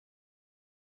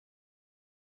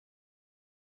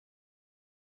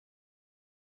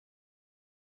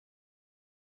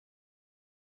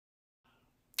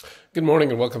Good morning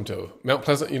and welcome to Mount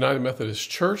Pleasant United Methodist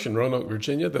Church in Roanoke,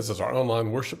 Virginia. This is our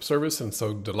online worship service, and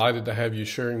so delighted to have you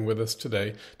sharing with us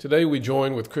today. Today we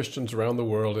join with Christians around the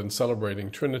world in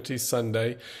celebrating Trinity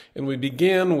Sunday, and we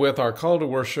begin with our call to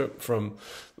worship from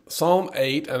Psalm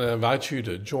 8, and I invite you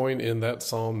to join in that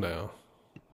psalm now.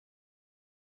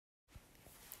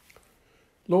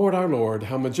 Lord, our Lord,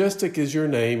 how majestic is your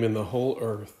name in the whole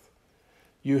earth.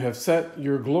 You have set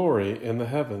your glory in the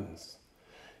heavens.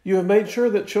 You have made sure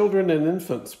that children and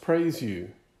infants praise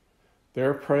you.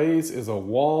 Their praise is a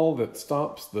wall that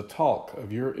stops the talk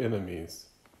of your enemies.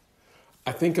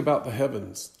 I think about the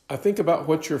heavens. I think about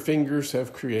what your fingers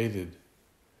have created.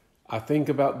 I think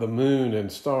about the moon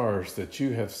and stars that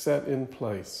you have set in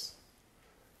place.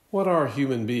 What are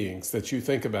human beings that you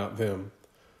think about them?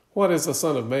 What is the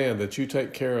Son of Man that you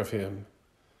take care of him?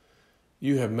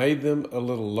 You have made them a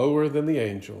little lower than the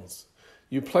angels.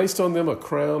 You placed on them a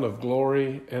crown of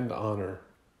glory and honor.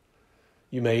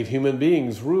 You made human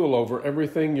beings rule over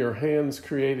everything your hands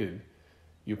created.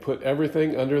 You put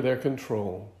everything under their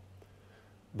control.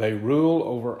 They rule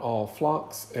over all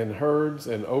flocks and herds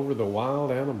and over the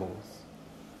wild animals.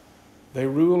 They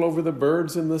rule over the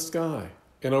birds in the sky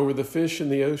and over the fish in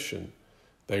the ocean.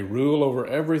 They rule over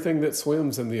everything that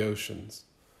swims in the oceans.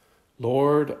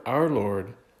 Lord, our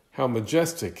Lord, how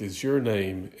majestic is your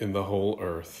name in the whole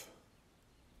earth.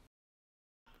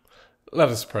 Let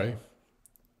us pray.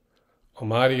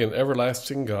 Almighty and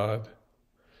everlasting God,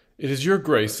 it is your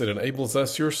grace that enables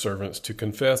us, your servants, to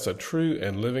confess a true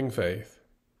and living faith.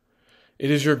 It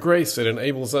is your grace that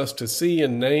enables us to see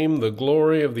and name the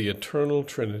glory of the eternal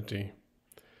Trinity.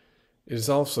 It is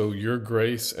also your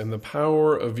grace and the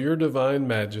power of your divine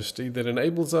majesty that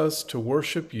enables us to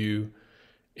worship you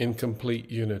in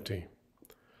complete unity.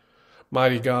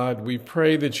 Mighty God, we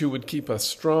pray that you would keep us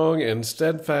strong and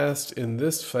steadfast in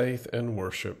this faith and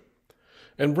worship,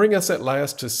 and bring us at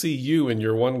last to see you in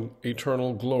your one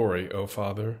eternal glory, O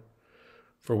Father.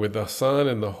 For with the Son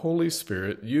and the Holy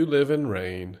Spirit you live and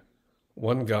reign,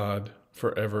 one God,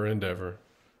 forever and ever.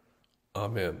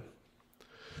 Amen.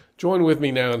 Join with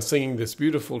me now in singing this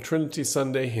beautiful Trinity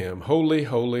Sunday hymn, Holy,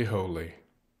 Holy, Holy.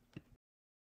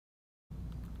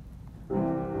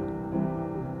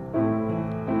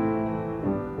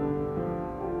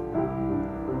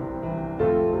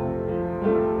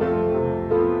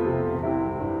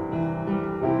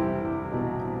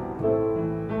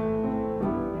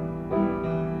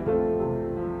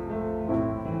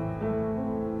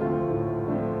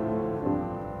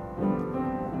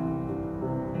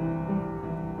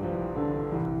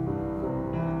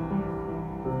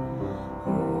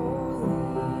 Holy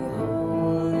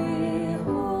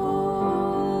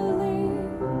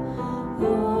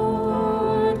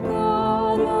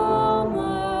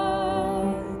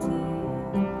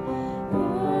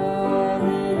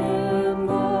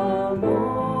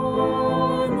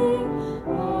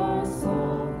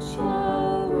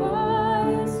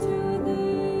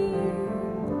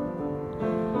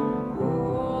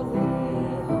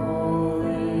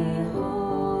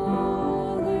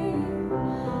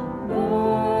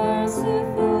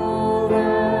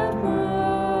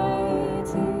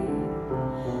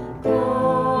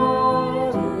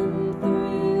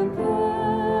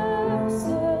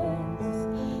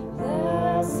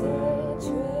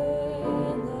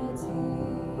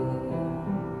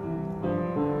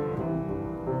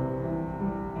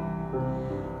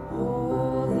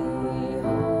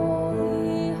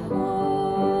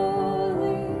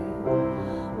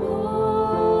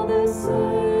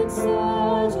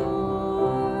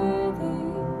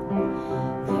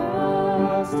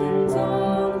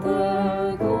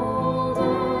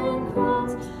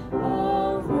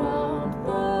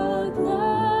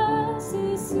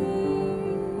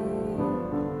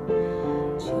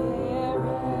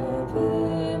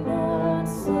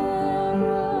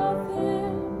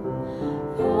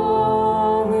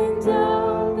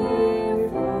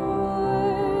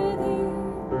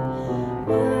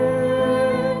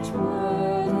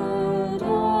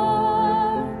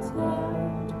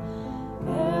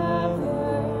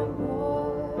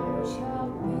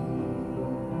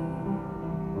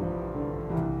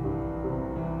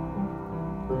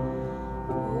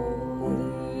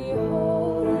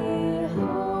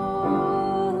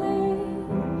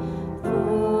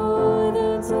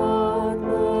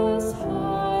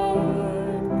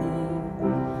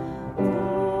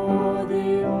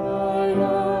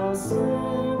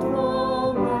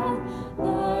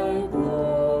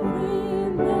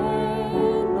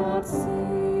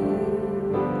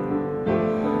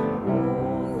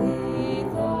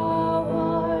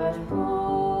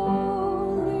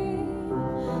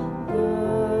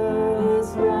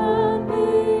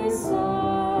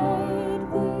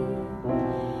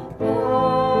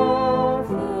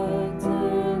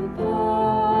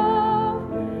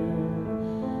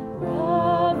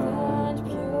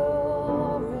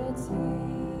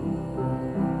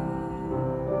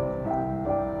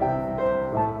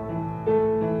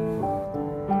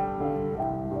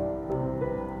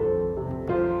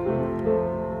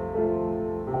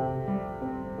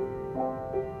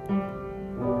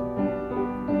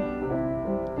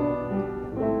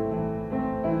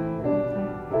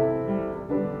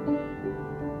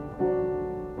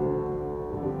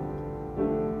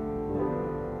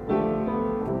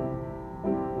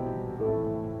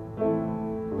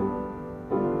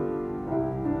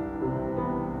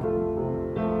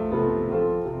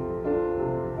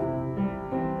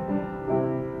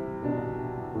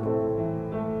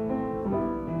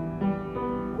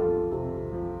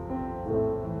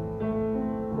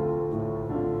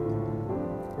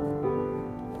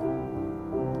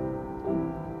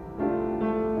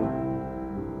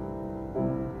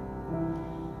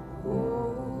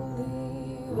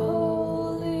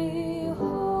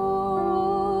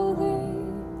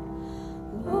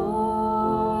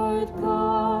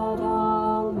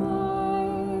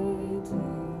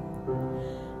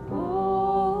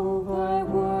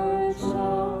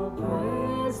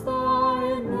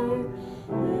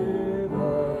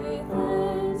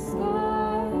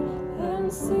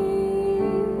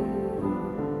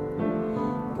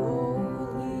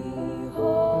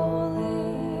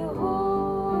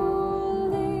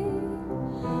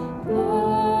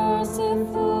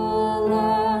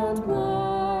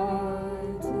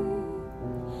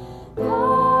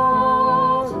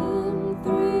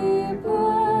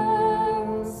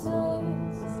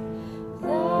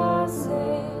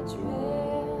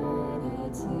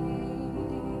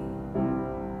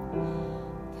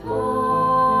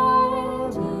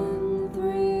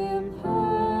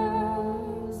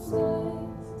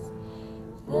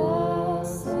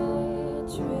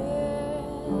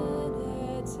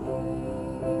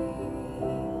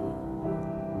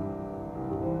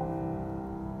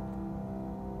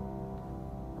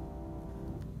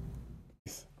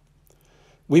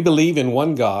We believe in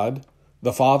one God,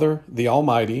 the Father, the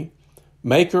Almighty,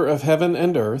 maker of heaven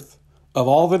and earth, of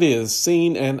all that is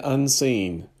seen and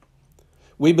unseen.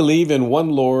 We believe in one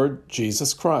Lord,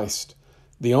 Jesus Christ,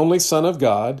 the only Son of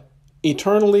God,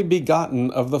 eternally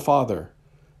begotten of the Father,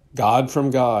 God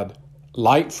from God,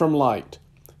 light from light,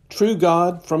 true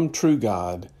God from true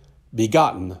God,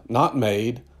 begotten, not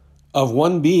made, of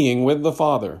one being with the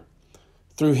Father.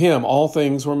 Through him all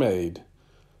things were made.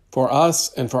 For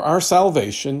us and for our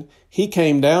salvation he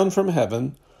came down from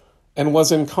heaven and was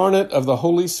incarnate of the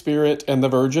Holy Spirit and the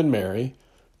Virgin Mary,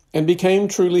 and became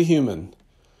truly human.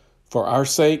 For our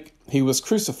sake he was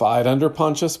crucified under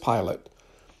Pontius Pilate.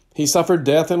 He suffered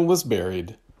death and was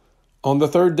buried. On the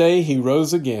third day he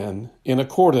rose again, in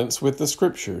accordance with the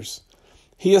Scriptures.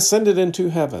 He ascended into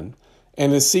heaven,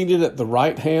 and is seated at the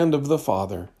right hand of the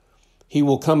Father. He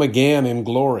will come again in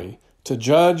glory, to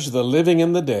judge the living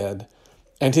and the dead,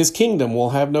 and his kingdom will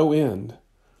have no end.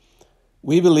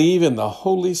 We believe in the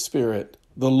Holy Spirit,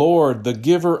 the Lord, the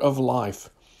giver of life,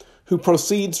 who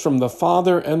proceeds from the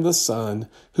Father and the Son,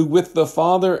 who with the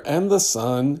Father and the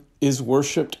Son is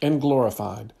worshipped and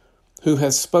glorified, who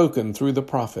has spoken through the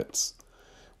prophets.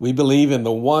 We believe in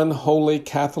the one holy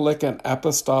Catholic and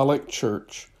Apostolic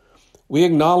Church. We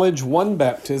acknowledge one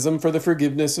baptism for the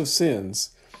forgiveness of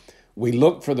sins. We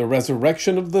look for the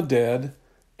resurrection of the dead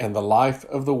and the life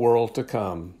of the world to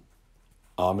come.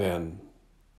 Amen.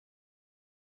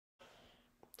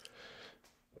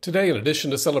 Today, in addition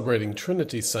to celebrating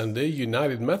Trinity Sunday,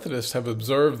 United Methodists have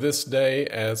observed this day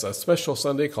as a special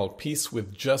Sunday called Peace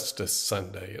with Justice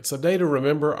Sunday. It's a day to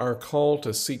remember our call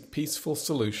to seek peaceful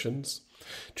solutions,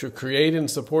 to create and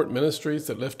support ministries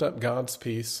that lift up God's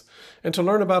peace, and to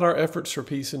learn about our efforts for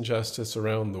peace and justice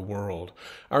around the world.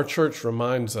 Our church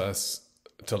reminds us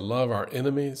to love our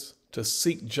enemies, to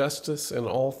seek justice in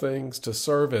all things, to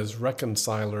serve as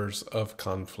reconcilers of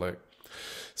conflict.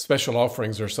 Special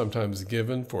offerings are sometimes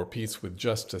given for Peace with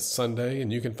Justice Sunday,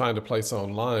 and you can find a place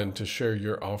online to share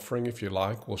your offering if you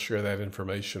like. We'll share that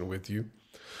information with you.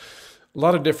 A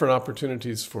lot of different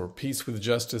opportunities for Peace with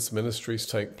Justice ministries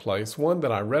take place. One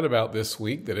that I read about this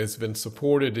week that has been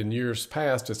supported in years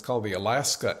past is called the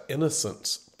Alaska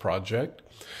Innocence Project,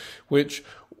 which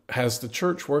has the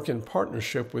church work in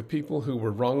partnership with people who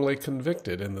were wrongly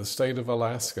convicted in the state of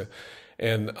Alaska.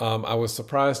 And I was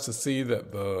surprised to see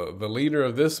that the leader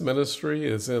of this ministry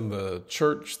is in the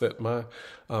church that my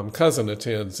cousin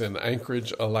attends in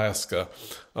Anchorage, Alaska.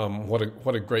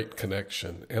 What a great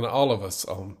connection! And all of us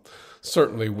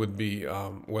certainly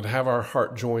would have our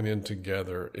heart join in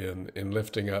together in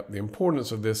lifting up the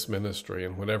importance of this ministry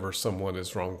and whenever someone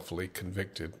is wrongfully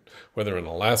convicted, whether in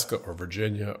Alaska or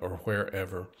Virginia or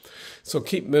wherever. So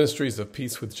keep ministries of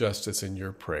Peace with Justice in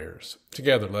your prayers.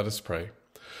 Together, let us pray.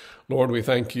 Lord, we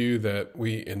thank you that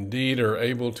we indeed are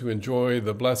able to enjoy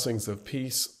the blessings of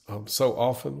peace so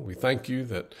often. We thank you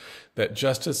that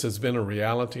justice has been a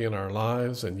reality in our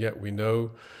lives, and yet we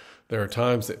know there are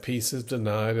times that peace is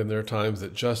denied and there are times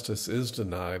that justice is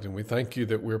denied. And we thank you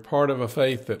that we're part of a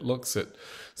faith that looks at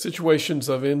situations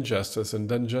of injustice and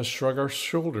doesn't just shrug our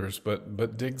shoulders,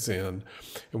 but digs in.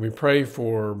 And we pray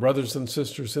for brothers and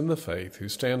sisters in the faith who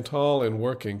stand tall in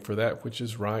working for that which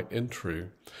is right and true.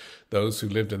 Those who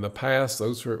lived in the past,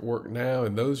 those who are at work now,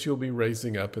 and those you'll be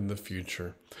raising up in the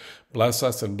future. Bless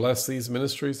us and bless these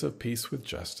ministries of Peace with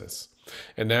Justice.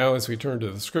 And now, as we turn to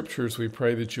the Scriptures, we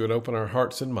pray that you would open our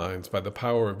hearts and minds by the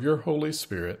power of your Holy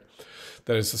Spirit,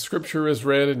 that as the Scripture is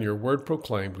read and your word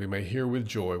proclaimed, we may hear with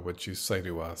joy what you say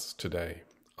to us today.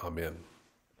 Amen.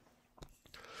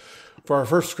 For our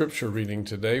first Scripture reading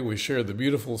today, we share the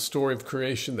beautiful story of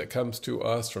creation that comes to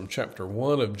us from chapter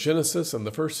 1 of Genesis and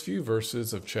the first few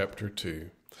verses of chapter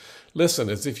 2. Listen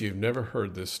as if you've never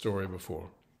heard this story before.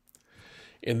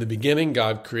 In the beginning,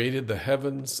 God created the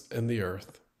heavens and the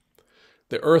earth.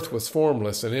 The earth was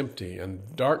formless and empty,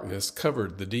 and darkness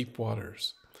covered the deep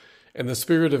waters. And the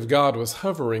Spirit of God was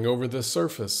hovering over the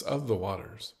surface of the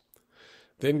waters.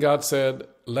 Then God said,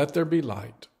 "Let there be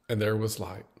light," and there was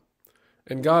light.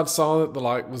 And God saw that the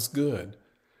light was good.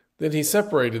 Then he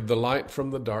separated the light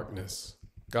from the darkness.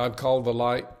 God called the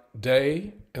light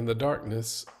day, and the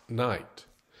darkness night.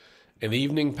 And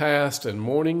evening passed, and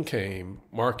morning came,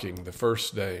 marking the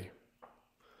first day.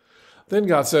 Then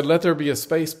God said, "Let there be a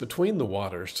space between the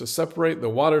waters to separate the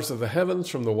waters of the heavens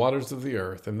from the waters of the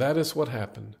earth." And that is what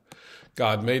happened.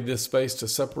 God made this space to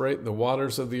separate the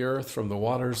waters of the earth from the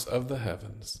waters of the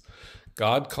heavens.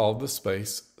 God called the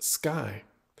space sky.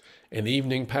 And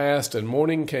evening passed, and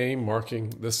morning came, marking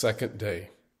the second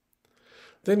day.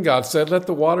 Then God said, "Let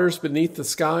the waters beneath the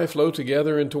sky flow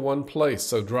together into one place,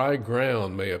 so dry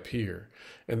ground may appear."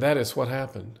 And that is what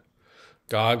happened.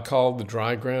 God called the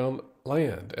dry ground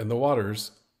land and the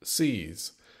waters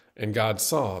seas, and God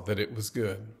saw that it was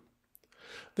good.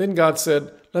 Then God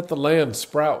said, "Let the land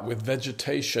sprout with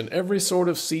vegetation, every sort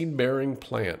of seed-bearing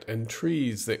plant, and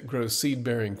trees that grow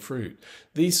seed-bearing fruit.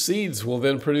 These seeds will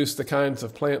then produce the kinds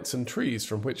of plants and trees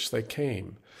from which they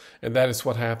came." And that is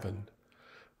what happened.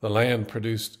 The land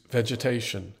produced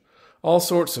vegetation, all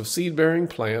sorts of seed-bearing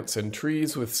plants and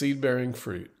trees with seed-bearing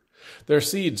fruit. Their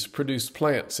seeds produced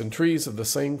plants and trees of the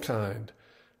same kind,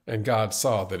 and God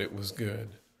saw that it was good.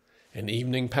 And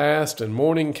evening passed, and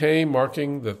morning came,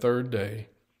 marking the third day.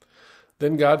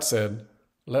 Then God said,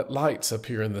 "Let lights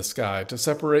appear in the sky to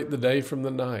separate the day from the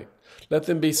night. Let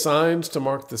them be signs to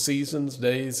mark the seasons,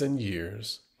 days, and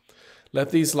years.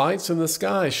 Let these lights in the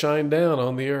sky shine down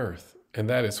on the earth." And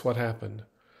that is what happened.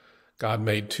 God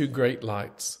made two great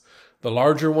lights, the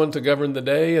larger one to govern the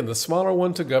day and the smaller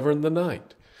one to govern the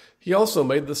night. He also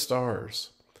made the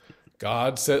stars.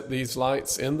 God set these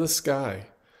lights in the sky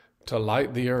to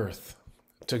light the earth,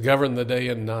 to govern the day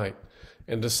and night,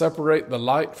 and to separate the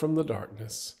light from the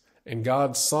darkness. And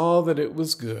God saw that it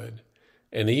was good.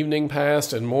 And evening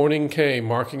passed, and morning came,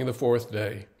 marking the fourth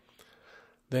day.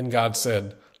 Then God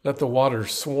said, "Let the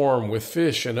waters swarm with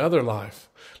fish and other life.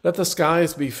 Let the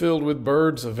skies be filled with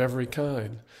birds of every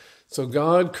kind." So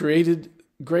God created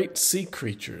great sea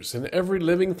creatures, and every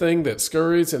living thing that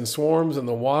scurries and swarms in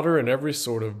the water, and every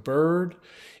sort of bird,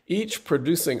 each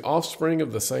producing offspring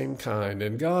of the same kind.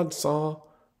 And God saw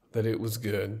that it was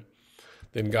good.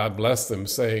 Then God blessed them,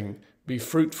 saying, "Be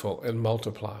fruitful and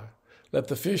multiply. Let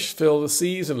the fish fill the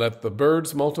seas, and let the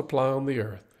birds multiply on the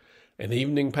earth." And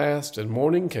evening passed, and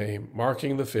morning came,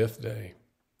 marking the fifth day.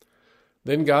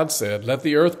 Then God said, "Let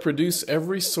the earth produce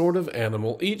every sort of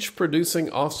animal, each producing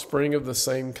offspring of the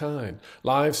same kind,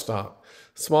 livestock,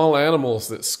 small animals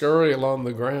that scurry along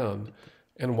the ground,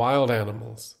 and wild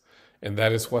animals." And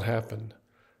that is what happened.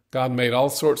 God made all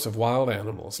sorts of wild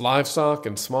animals, livestock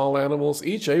and small animals,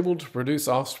 each able to produce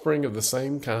offspring of the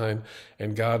same kind,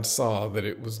 and God saw that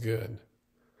it was good.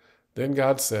 Then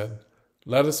God said,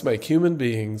 "Let us make human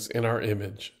beings in our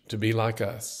image, to be like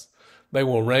us. They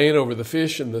will reign over the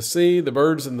fish in the sea, the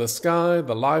birds in the sky,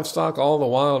 the livestock, all the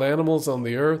wild animals on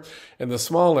the earth, and the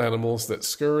small animals that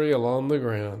scurry along the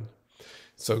ground."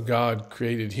 So God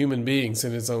created human beings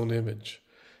in his own image.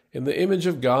 In the image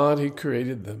of God he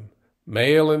created them.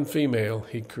 Male and female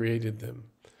he created them.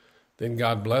 Then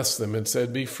God blessed them and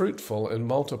said, "Be fruitful and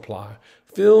multiply.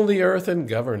 Fill the earth and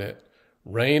govern it.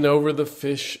 Reign over the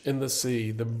fish in the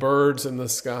sea, the birds in the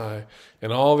sky,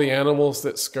 and all the animals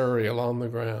that scurry along the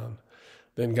ground."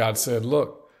 Then God said,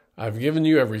 "Look, I've given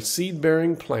you every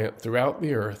seed-bearing plant throughout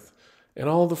the earth, and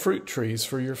all the fruit trees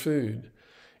for your food.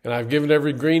 And I've given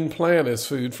every green plant as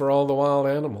food for all the wild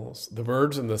animals, the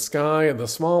birds in the sky, and the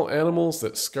small animals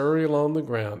that scurry along the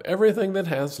ground, everything that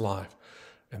has life."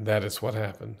 And that is what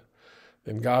happened.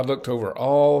 Then God looked over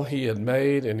all he had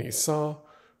made, and he saw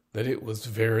that it was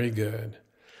very good.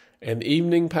 And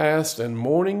evening passed, and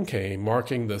morning came,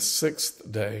 marking the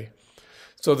sixth day.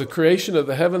 So the creation of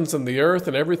the heavens and the earth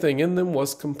and everything in them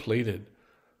was completed.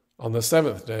 On the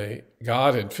seventh day,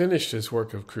 God had finished his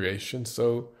work of creation,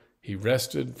 so he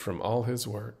rested from all his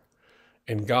work.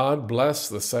 And God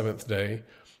blessed the seventh day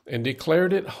and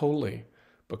declared it holy,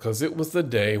 because it was the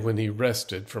day when he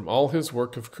rested from all his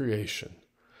work of creation.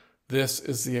 This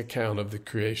is the account of the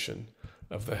creation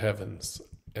of the heavens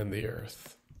and the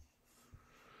earth.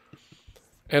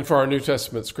 And for our New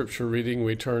Testament scripture reading,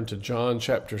 we turn to John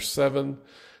chapter 7,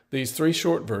 these three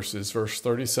short verses, verse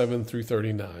 37 through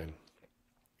 39.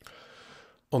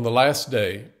 On the last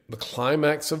day, the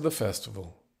climax of the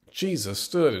festival, Jesus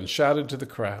stood and shouted to the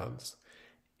crowds,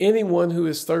 "Anyone who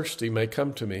is thirsty may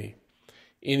come to me.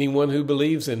 Anyone who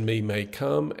believes in me may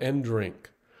come and drink.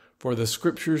 For the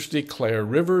scriptures declare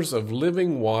rivers of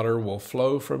living water will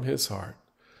flow from his heart."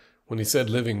 When he said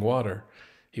living water,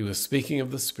 he was speaking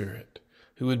of the Spirit,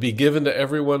 who would be given to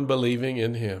everyone believing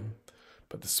in him.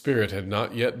 But the Spirit had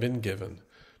not yet been given,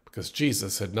 because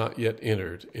Jesus had not yet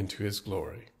entered into his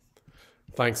glory.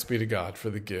 Thanks be to God for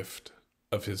the gift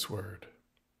of his word.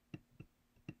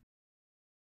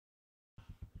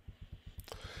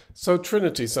 So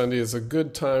Trinity Sunday is a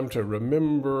good time to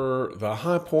remember the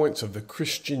high points of the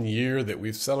Christian year that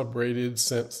we've celebrated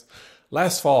since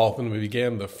last fall when we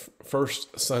began the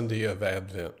first Sunday of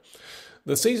Advent.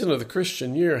 The season of the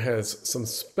Christian year has some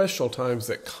special times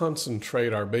that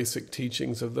concentrate our basic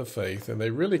teachings of the faith, and they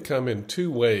really come in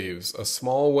two waves, a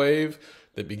small wave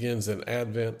that begins in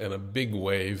Advent and a big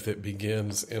wave that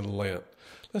begins in Lent.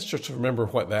 Let's just remember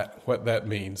what that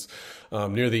means.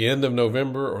 Near the end of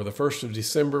November or the 1st of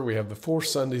December, we have the 4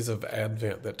 Sundays of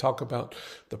Advent that talk about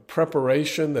the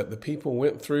preparation that the people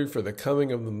went through for the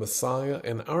coming of the Messiah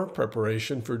and our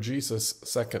preparation for Jesus'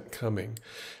 second coming.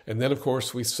 And then, of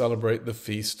course, we celebrate the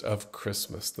feast of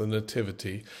Christmas, the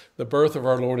Nativity, the birth of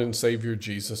our Lord and Savior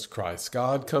Jesus Christ,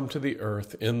 God come to the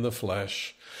earth in the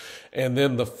flesh. And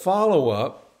then the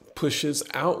follow-up pushes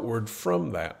outward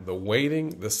from that, the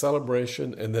waiting, the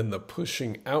celebration, and then the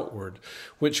pushing outward,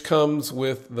 which comes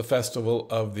with the festival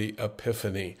of the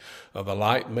Epiphany, of the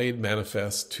light made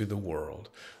manifest to the world.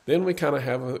 Then we kind of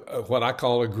have what I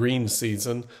call a green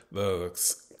season. The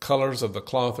colors of the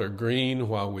cloth are green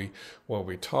while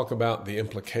we talk about the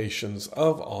implications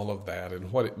of all of that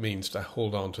and what it means to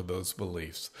hold on to those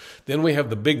beliefs. Then we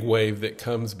have the big wave that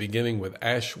comes beginning with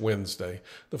Ash Wednesday,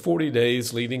 the 40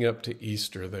 days leading up to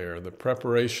Easter there, the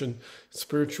preparation,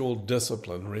 spiritual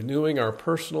discipline, renewing our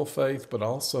personal faith, but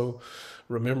also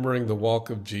remembering the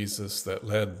walk of Jesus that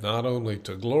led not only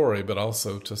to glory, but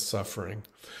also to suffering.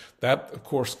 That, of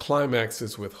course,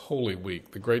 climaxes with Holy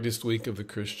Week, the greatest week of the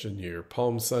Christian year.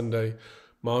 Palm Sunday,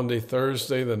 Maundy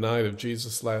Thursday, the night of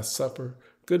Jesus' Last Supper,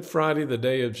 Good Friday, the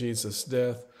day of Jesus'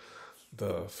 death,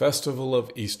 the festival of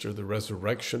Easter, the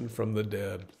resurrection from the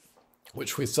dead,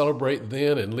 which we celebrate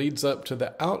then and leads up to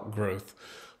the outgrowth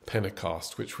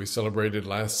Pentecost, which we celebrated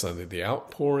last Sunday, the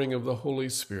outpouring of the Holy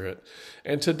Spirit.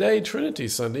 And today, Trinity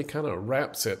Sunday kind of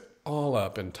wraps it all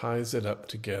up and ties it up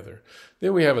together.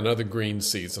 Then we have another green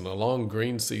season, a long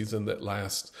green season that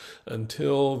lasts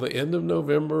until the end of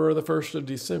November or the 1st of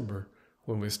December,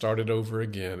 when we start it over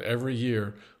again. Every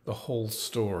year, the whole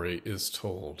story is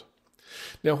told.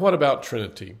 Now, what about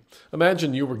Trinity?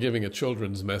 Imagine you were giving a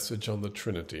children's message on the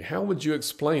Trinity. How would you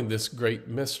explain this great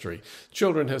mystery?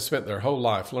 Children have spent their whole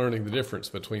life learning the difference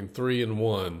between 3 and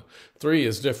 1. 3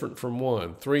 is different from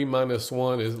 1. 3 minus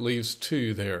 1 leaves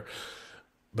 2 there.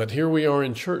 But here we are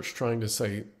in church trying to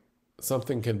say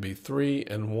something can be 3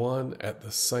 and 1 at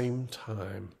the same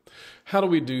time. How do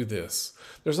we do this?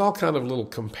 There's all kind of little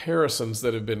comparisons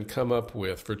that have been come up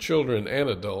with for children and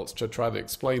adults to try to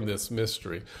explain this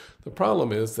mystery. The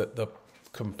problem is that the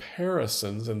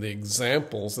comparisons and the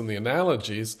examples and the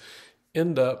analogies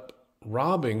end up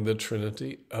robbing the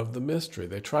Trinity of the mystery.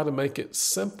 They try to make it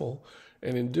simple,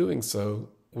 and in doing so,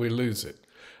 we lose it.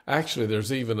 Actually,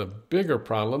 there's even a bigger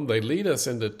problem. They lead us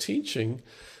into teaching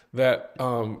that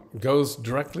goes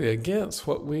directly against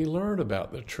what we learn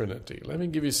about the Trinity. Let me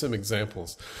give you some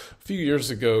examples. A few years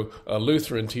ago, a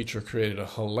Lutheran teacher created a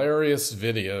hilarious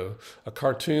video, a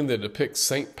cartoon that depicts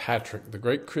St. Patrick, the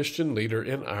great Christian leader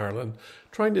in Ireland,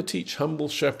 trying to teach humble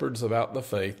shepherds about the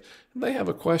faith, and they have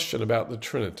a question about the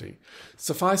Trinity.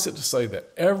 Suffice it to say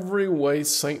that every way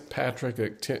St. Patrick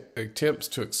attempts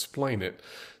to explain it,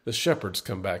 the shepherds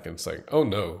come back and say, "Oh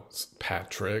no,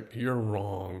 Patrick, you're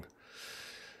wrong."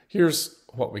 Here's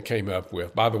what we came up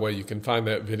with. By the way, you can find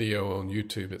that video on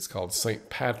YouTube. It's called St.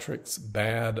 Patrick's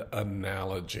Bad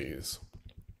Analogies.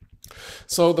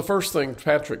 So the first thing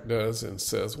Patrick does and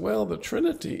says, well, the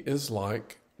Trinity is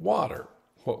like water,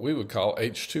 what we would call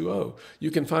H2O.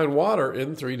 You can find water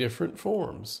in 3 different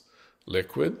forms: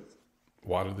 liquid,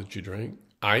 water that you drink,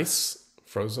 ice,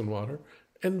 frozen water,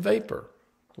 and vapor,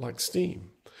 like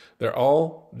steam. They're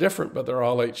all different, but they're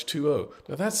all H2O.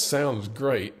 Now that sounds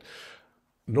great.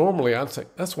 Normally, I'd say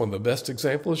that's one of the best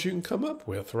examples you can come up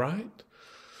with, right?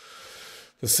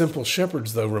 The simple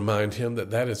shepherds, though, remind him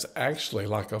that that is actually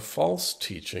like a false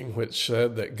teaching, which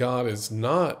said that God is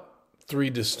not 3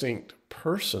 distinct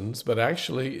persons, but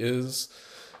actually is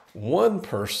one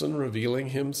person revealing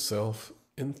himself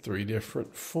in 3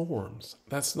 different forms.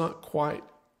 That's not quite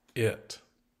it.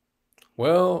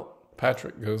 Well,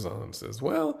 Patrick goes on and says,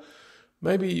 well,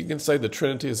 maybe you can say the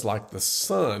Trinity is like the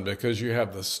sun, because you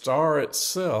have the star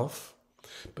itself,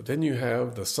 but then you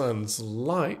have the sun's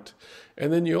light,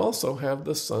 and then you also have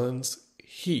the sun's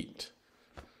heat.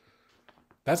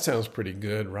 That sounds pretty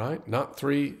good, right? Not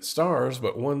 3 stars,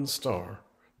 but 1 star,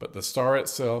 but the star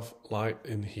itself, light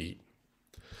and heat.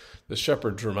 The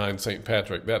shepherds remind St.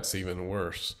 Patrick that's even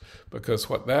worse, because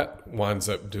what that winds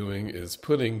up doing is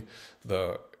putting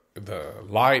the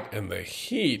light and the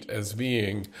heat as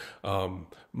being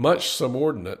much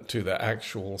subordinate to the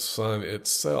actual sun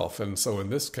itself. And so in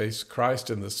this case, Christ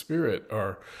and the Spirit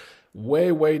are way,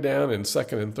 way down in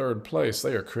 2nd and 3rd place.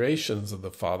 They are creations of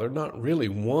the Father, not really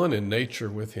one in nature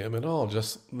with him at all,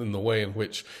 just in the way in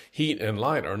which heat and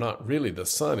light are not really the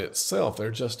sun itself.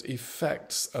 They're just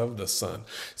effects of the sun.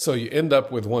 So you end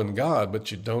up with one God,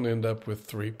 but you don't end up with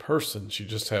 3 persons. You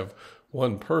just have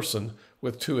one person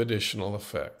with two additional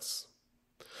effects.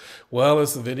 Well,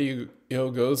 as the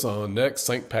video goes on, next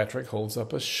St. Patrick holds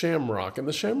up a shamrock, and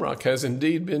the shamrock has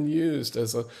indeed been used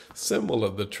as a symbol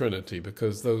of the Trinity,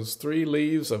 because those three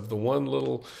leaves of the one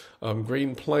little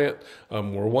green plant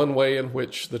were one way in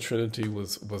which the Trinity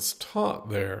was taught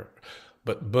there.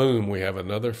 But boom, we have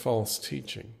another false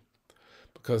teaching,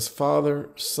 because Father,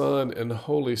 Son, and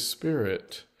Holy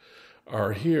Spirit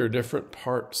are here different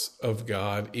parts of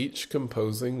God, each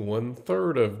composing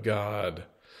 1/3 of God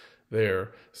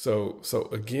there. So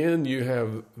again, you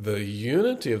have the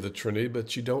unity of the Trinity,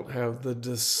 but you don't have the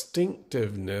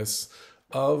distinctiveness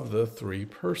of the three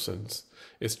persons.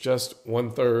 It's just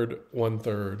 1/3,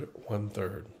 1/3,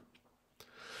 1/3.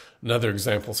 Another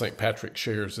example St. Patrick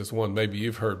shares is one maybe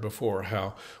you've heard before,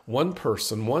 how one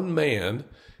person, one man,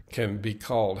 can be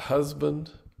called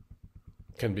husband,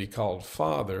 can be called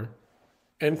father,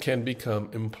 and can become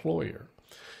employer.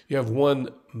 You have one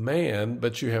man,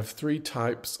 but you have three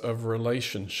types of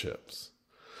relationships.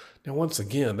 Now, once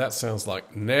again, that sounds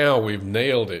like now we've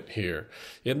nailed it here.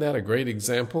 Isn't that a great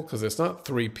example? Because it's not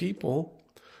three people.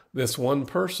 This one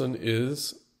person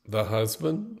is the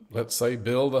husband. Let's say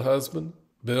Bill the husband,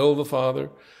 Bill the father,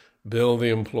 Bill the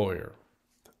employer.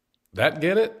 That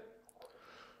get it?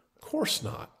 Of course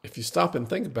not. If you stop and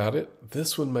think about it,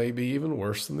 this one may be even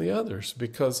worse than the others,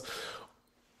 because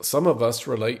some of us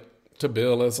relate to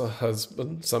Bill as a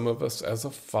husband, some of us as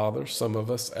a father, some of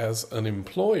us as an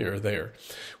employer there.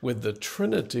 With the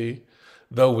Trinity,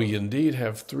 though we indeed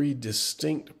have three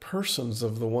distinct persons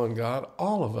of the one God,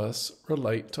 all of us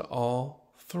relate to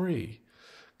all three.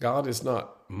 God is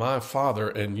not my Father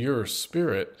and your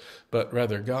Spirit, but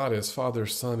rather God is Father,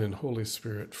 Son, and Holy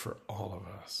Spirit for all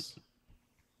of us.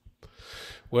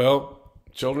 Well,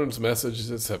 children's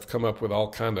messages have come up with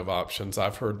all kind of options.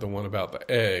 I've heard the one about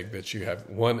the egg, that you have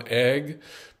one egg,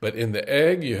 but in the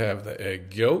egg you have the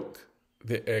egg yolk,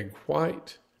 the egg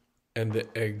white, and the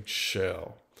egg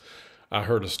shell. I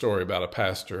heard a story about a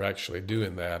pastor actually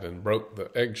doing that and broke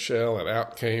the eggshell, and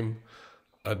out came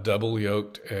a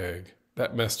double-yolked egg.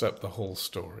 That messed up the whole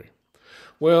story.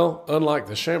 Well, unlike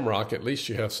the shamrock, at least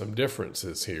you have some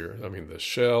differences here. I mean, the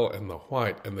shell and the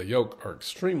white and the yolk are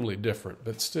extremely different,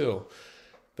 but still,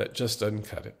 that just doesn't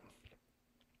cut it.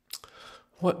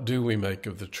 What do we make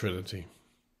of the Trinity?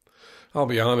 I'll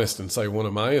be honest and say one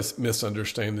of my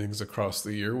misunderstandings across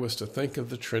the year was to think of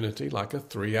the Trinity like a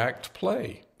 3-act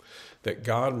play, that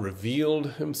God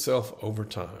revealed himself over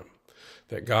time,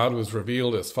 that God was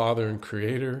revealed as Father and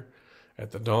Creator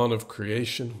at the dawn of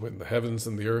creation when the heavens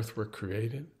and the earth were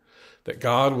created, that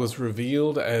God was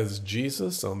revealed as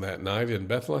Jesus on that night in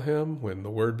Bethlehem when the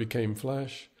Word became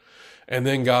flesh, and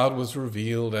then God was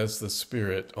revealed as the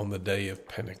Spirit on the day of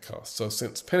Pentecost. So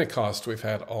since Pentecost, we've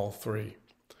had all three.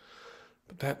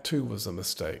 But that too was a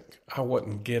mistake. I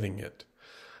wasn't getting it,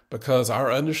 because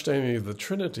our understanding of the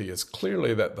Trinity is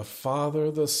clearly that the Father,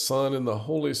 the Son, and the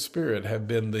Holy Spirit have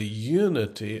been the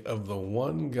unity of the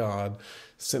one God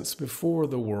since before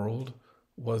the world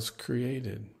was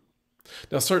created.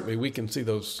 Now, certainly we can see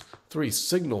those three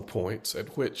signal points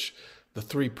at which the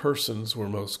three persons were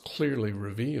most clearly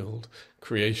revealed: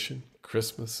 creation,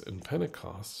 Christmas, and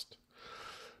Pentecost.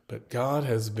 But God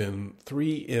has been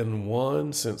three in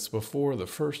one since before the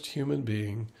first human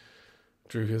being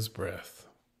drew his breath.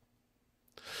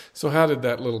 So how did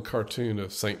that little cartoon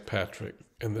of St. Patrick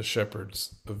and the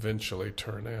shepherds eventually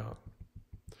turn out?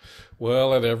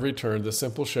 Well, at every turn, the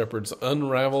simple shepherds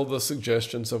unravel the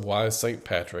suggestions of wise St.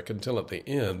 Patrick until at the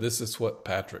end, this is what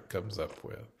Patrick comes up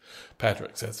with.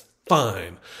 Patrick says,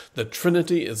 "Fine, the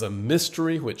Trinity is a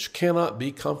mystery which cannot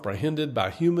be comprehended by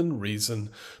human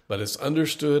reason, but is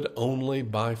understood only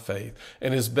by faith,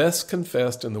 and is best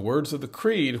confessed in the words of the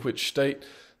Creed, which state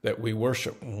that we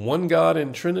worship one God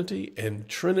in Trinity, and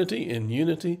Trinity in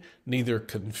unity, neither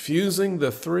confusing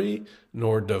the three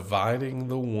nor dividing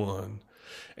the one.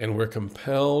 And we're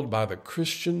compelled by the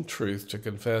Christian truth to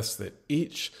confess that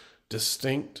each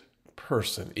distinct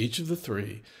person, each of the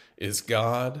three, is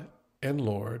God and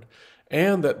Lord,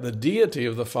 and that the deity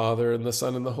of the Father and the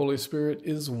Son and the Holy Spirit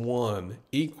is one,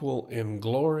 equal in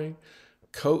glory,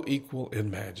 co-equal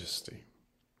in majesty."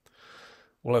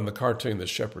 Well, in the cartoon, the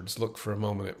shepherds look for a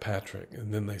moment at Patrick,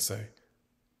 and then they say,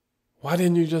 "Why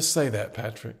didn't you just say that,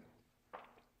 Patrick?"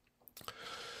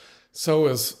 So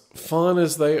as fun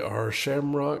as they are,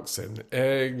 shamrocks and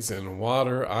eggs and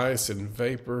water, ice and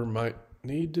vapor might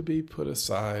need to be put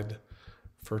aside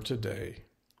for today.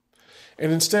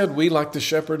 And instead, we, like the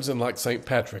shepherds and like St.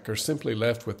 Patrick, are simply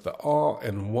left with the awe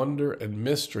and wonder and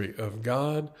mystery of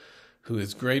God, who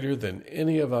is greater than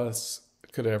any of us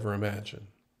could ever imagine.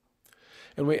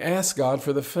 And we ask God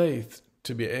for the faith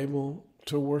to be able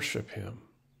to worship him.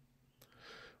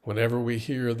 Whenever we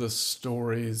hear the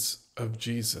stories of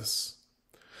Jesus,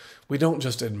 we don't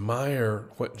just admire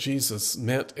what Jesus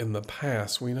meant in the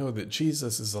past. We know that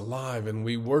Jesus is alive and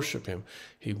we worship him.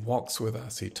 He walks with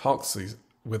us. He talks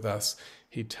with us.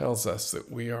 He tells us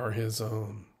that we are his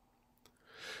own.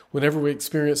 Whenever we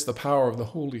experience the power of the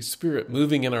Holy Spirit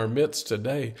moving in our midst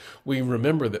today, we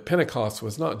remember that Pentecost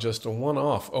was not just a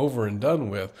one-off, over and done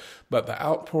with, but the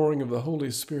outpouring of the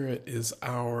Holy Spirit is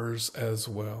ours as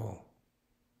well.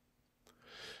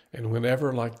 And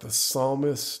whenever, like the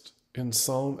psalmist in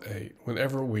Psalm 8,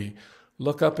 whenever we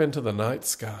look up into the night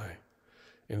sky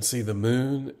and see the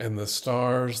moon and the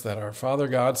stars that our Father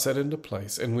God set into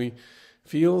place, and we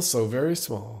feel so very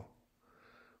small,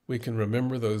 we can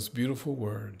remember those beautiful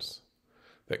words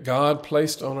that God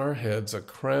placed on our heads a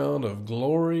crown of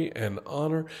glory and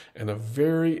honor and a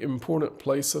very important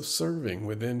place of serving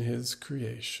within his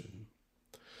creation.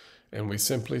 And we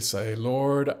simply say,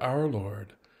 Lord, our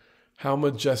Lord, how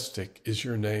majestic is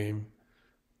your name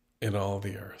in all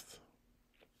the earth.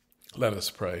 Let us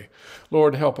pray.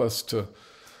 Lord, help us to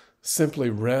simply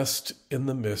rest in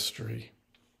the mystery,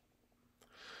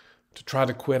 to try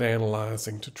to quit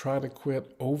analyzing, to try to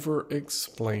quit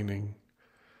over-explaining,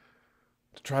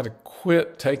 to try to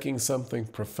quit taking something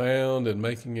profound and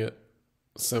making it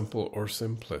simple or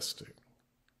simplistic.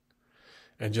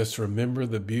 And just remember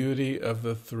the beauty of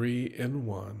the three in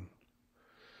one,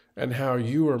 and how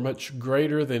you are much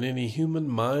greater than any human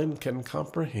mind can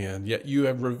comprehend, yet you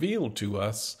have revealed to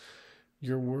us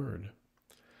your word.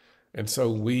 And so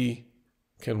we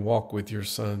can walk with your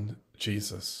Son,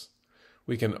 Jesus.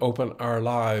 We can open our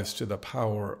lives to the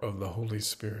power of the Holy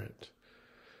Spirit.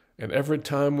 And every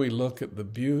time we look at the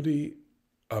beauty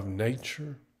of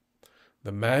nature,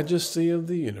 the majesty of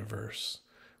the universe,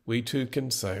 we too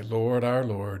can say, Lord, our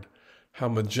Lord, how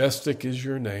majestic is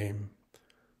your name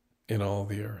in all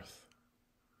the earth.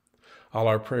 All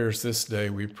our prayers this day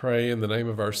we pray in the name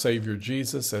of our Savior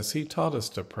Jesus, as he taught us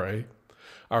to pray.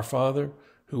 Our Father,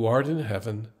 who art in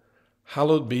heaven,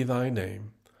 hallowed be thy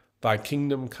name. Thy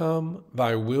kingdom come,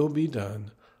 thy will be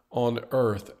done, on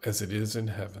earth as it is in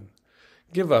heaven.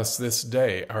 Give us this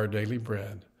day our daily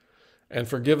bread, and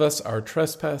forgive us our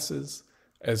trespasses,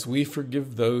 as we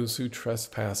forgive those who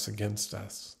trespass against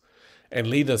us. And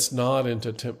lead us not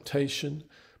into temptation,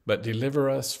 but deliver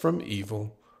us from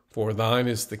evil. For thine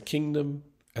is the kingdom,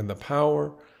 and the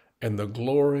power, and the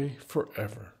glory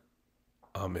forever.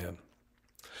 Amen.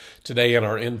 Today in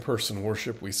our in-person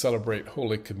worship, we celebrate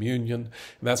Holy Communion.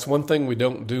 And that's one thing we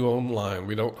don't do online.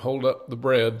 We don't hold up the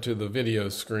bread to the video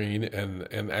screen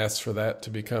and ask for that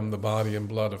to become the body and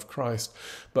blood of Christ.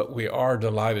 But we are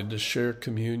delighted to share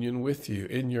communion with you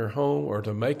in your home, or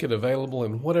to make it available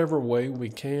in whatever way we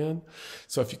can.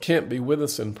 So if you can't be with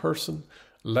us in person,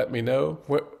 let me know.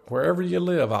 Wherever you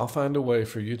live, I'll find a way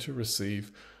for you to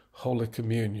receive Holy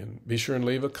Communion. Be sure and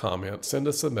leave a comment. Send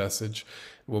us a message.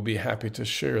 We'll be happy to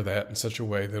share that in such a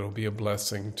way that will be a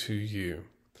blessing to you.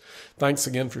 Thanks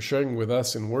again for sharing with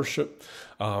us in worship.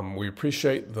 We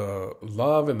appreciate the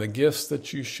love and the gifts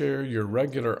that you share, your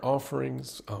regular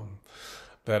offerings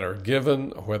that are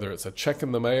given, whether it's a check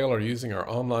in the mail or using our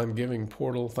online giving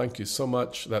portal. Thank you so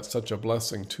much. That's such a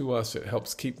blessing to us. It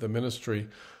helps keep the ministry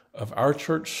of our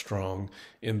church strong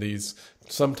in these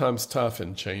sometimes tough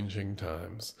and changing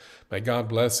times. May God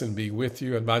bless and be with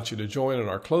you. I invite you to join in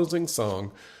our closing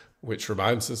song, which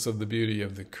reminds us of the beauty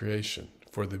of the creation,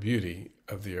 for the beauty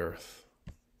of the earth.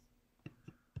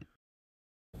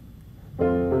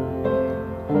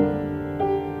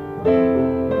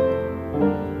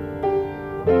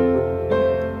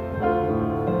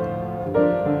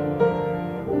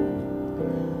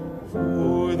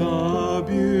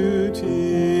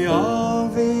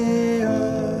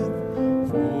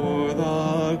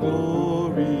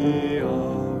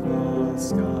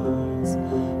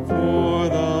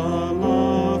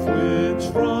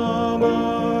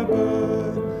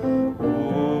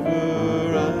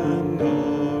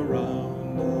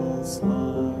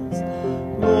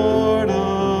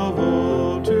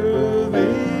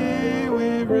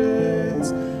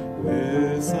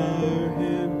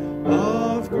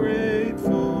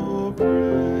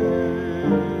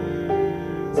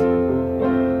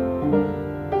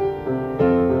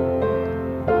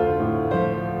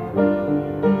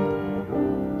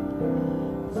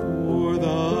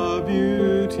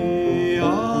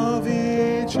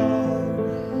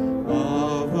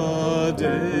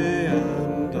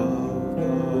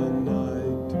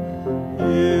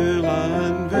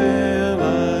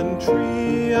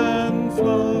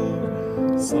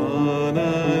 Sun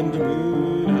and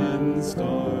moon and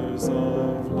stars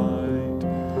of light,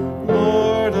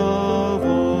 Lord of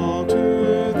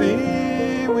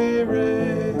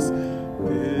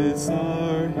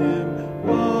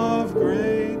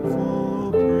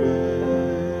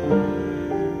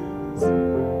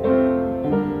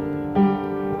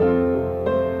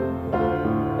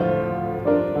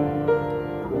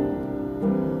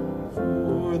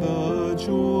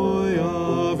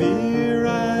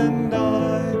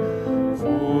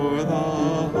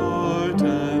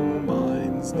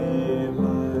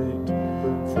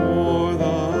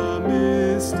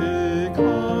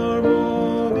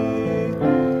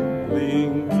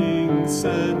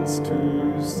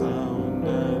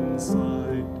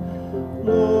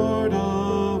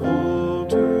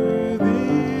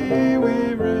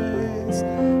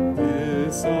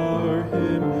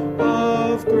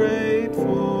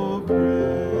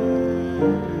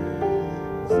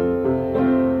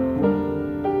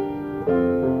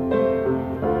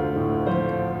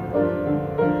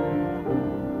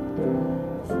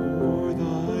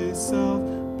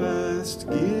richest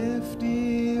gift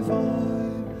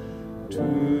divine,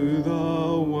 to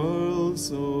the world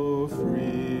so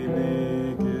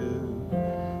freely give.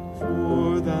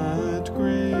 For that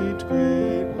great,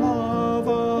 great love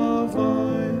of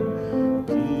thine,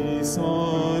 peace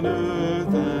on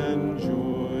earth and joy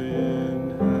in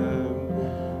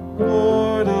heaven.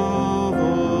 Lord of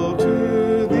all,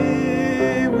 to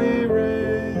thee we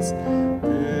raise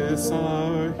this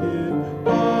our hymn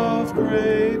of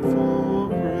grateful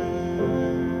praise.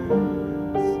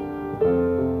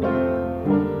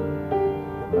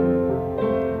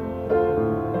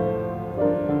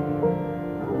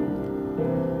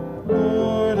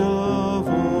 Lord of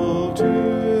all,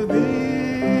 to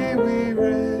thee we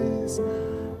raise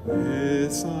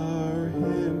this